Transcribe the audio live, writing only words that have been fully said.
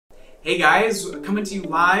Hey guys, coming to you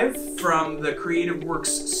live from the Creative Works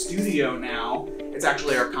studio now. It's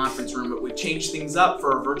actually our conference room, but we've changed things up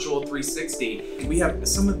for a virtual 360. We have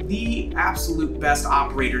some of the absolute best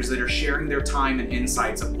operators that are sharing their time and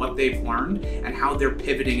insights of what they've learned and how they're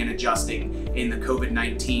pivoting and adjusting in the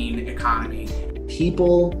COVID-19 economy.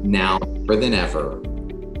 People now more than ever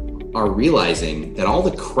are realizing that all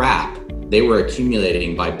the crap they were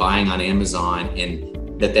accumulating by buying on Amazon and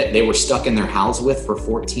that they were stuck in their house with for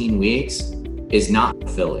 14 weeks is not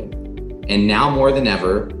fulfilling. And now more than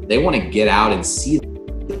ever, they want to get out and see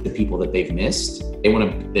the people that they've missed. They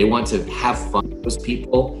want to have fun with those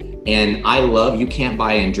people. And I love, you can't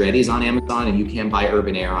buy Andretti's on Amazon and you can't buy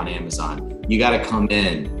Urban Air on Amazon. You got to come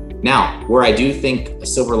in. Now, where I do think a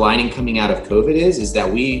silver lining coming out of COVID is that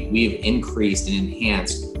we've increased and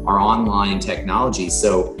enhanced our online technology.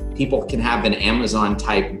 So people can have an Amazon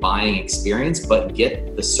type buying experience, but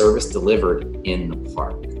get the service delivered in the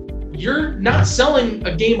park. You're not selling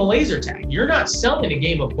a game of laser tag. You're not selling a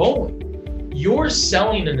game of bowling. You're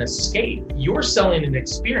selling an escape. You're selling an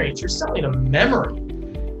experience. You're selling a memory.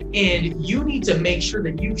 And you need to make sure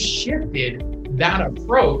that you've shifted that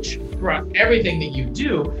approach throughout everything that you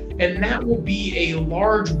do. And that will be a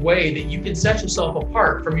large way that you can set yourself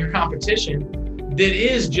apart from your competition that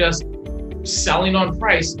is just selling on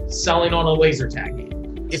price, selling on a laser tag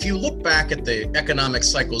game. If you look back at the economic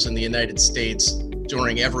cycles in the United States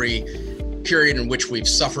during every period in which we've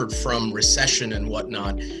suffered from recession and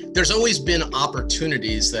whatnot, there's always been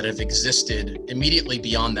opportunities that have existed immediately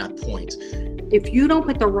beyond that point. If you don't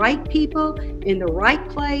put the right people in the right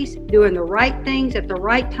place, doing the right things at the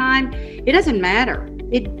right time, it doesn't matter.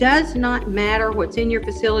 It does not matter what's in your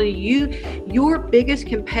facility. Your biggest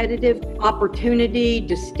competitive opportunity,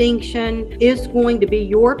 distinction is going to be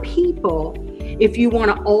your people if you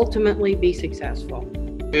want to ultimately be successful.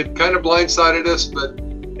 It kind of blindsided us, but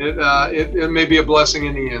it may be a blessing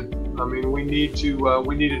in the end. I mean, we needed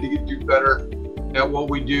to do better at what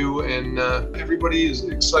we do, and everybody is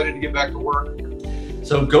excited to get back to work.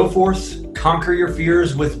 So go forth, conquer your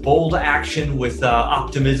fears with bold action, with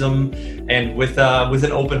optimism, and with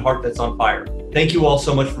an open heart that's on fire. Thank you all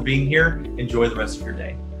so much for being here. Enjoy the rest of your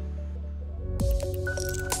day.